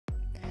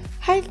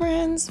Hi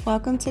friends,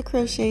 welcome to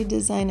Crochet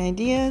Design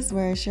Ideas,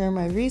 where I share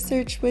my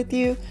research with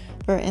you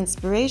for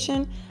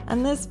inspiration,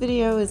 and this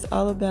video is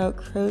all about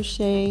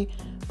crochet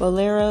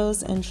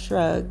boleros and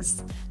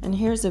shrugs. And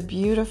here's a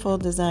beautiful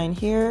design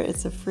here.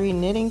 It's a free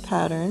knitting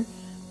pattern,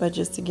 but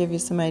just to give you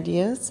some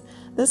ideas,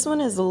 this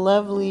one is a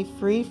lovely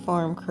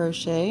free-form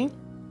crochet,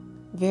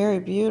 very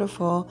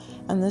beautiful,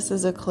 and this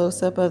is a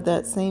close-up of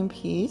that same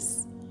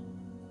piece.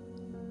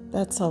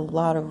 That's a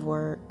lot of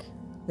work.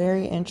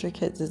 Very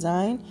intricate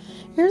design.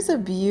 Here's a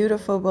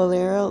beautiful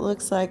bolero. It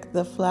looks like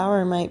the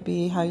flower might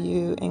be how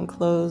you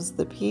enclose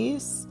the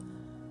piece.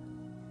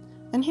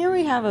 And here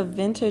we have a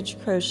vintage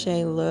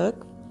crochet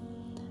look.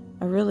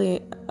 I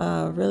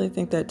really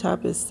think that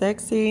top is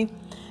sexy.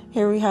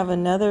 Here we have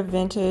another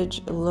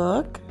vintage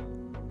look.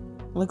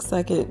 Looks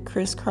like it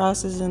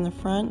crisscrosses in the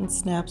front and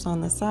snaps on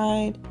the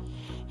side.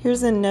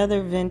 Here's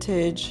another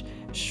vintage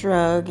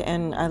shrug,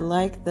 and I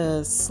like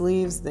the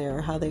sleeves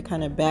there, how they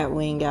kind of bat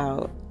wing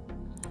out.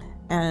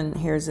 And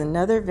here's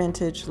another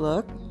vintage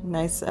look,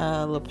 nice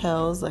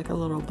lapels like a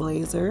little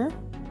blazer.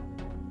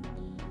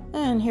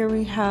 And here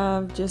we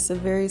have just a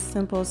very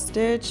simple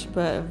stitch,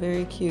 but a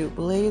very cute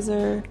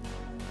blazer.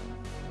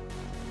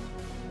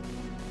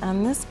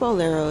 And this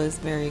bolero is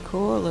very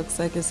cool. It looks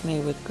like it's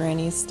made with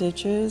granny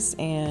stitches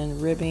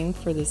and ribbing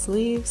for the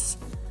sleeves.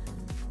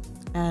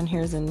 And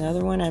here's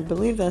another one. I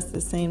believe that's the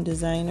same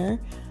designer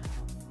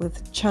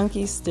with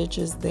chunky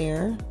stitches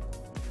there.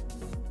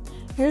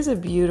 Here's a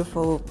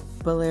beautiful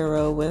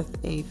bolero with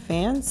a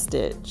fan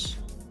stitch.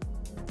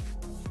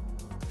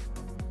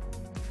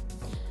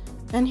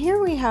 And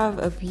here we have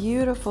a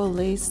beautiful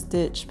lace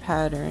stitch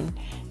pattern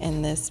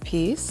in this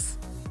piece.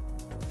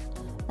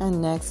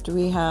 And next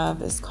we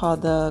have, it's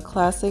called the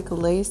Classic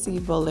Lacy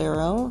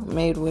Bolero,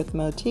 made with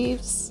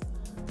motifs.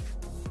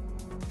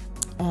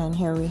 And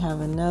here we have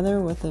another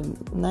with a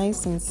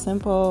nice and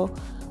simple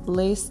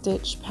lace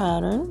stitch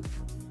pattern.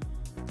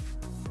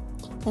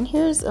 And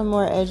here's a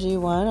more edgy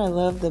one. I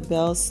love the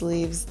bell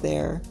sleeves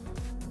there.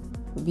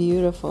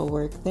 Beautiful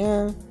work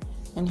there.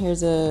 And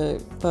here's a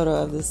photo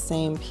of the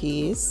same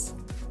piece.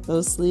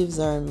 Those sleeves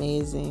are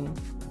amazing.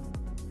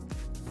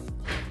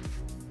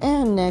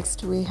 And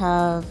next we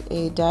have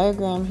a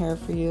diagram here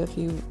for you if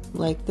you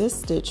like this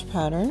stitch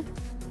pattern.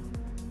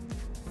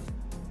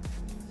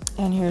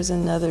 And here's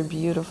another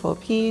beautiful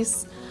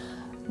piece.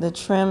 The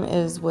trim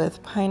is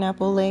with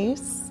pineapple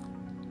lace.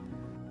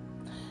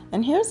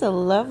 And here's a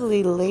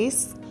lovely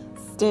lace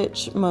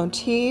stitch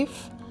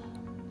motif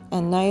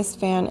and nice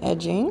fan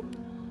edging.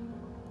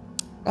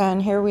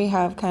 And here we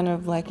have kind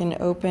of like an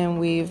open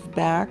weave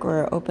back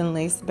or open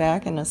lace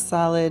back and a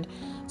solid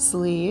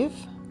sleeve.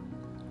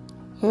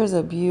 Here's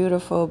a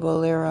beautiful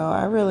bolero.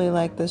 I really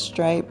like the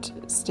striped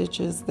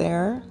stitches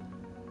there.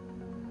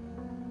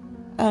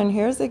 And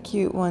here's a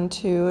cute one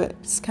too.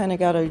 It's kind of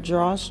got a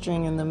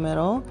drawstring in the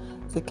middle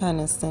to kind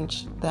of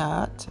cinch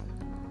that.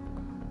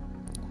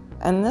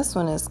 And this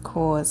one is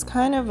cool. It's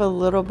kind of a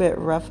little bit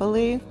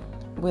ruffly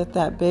with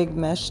that big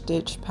mesh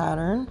stitch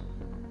pattern.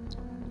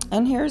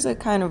 And here's a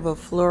kind of a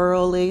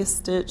floral lace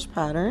stitch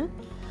pattern.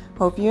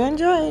 Hope you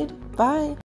enjoyed. Bye.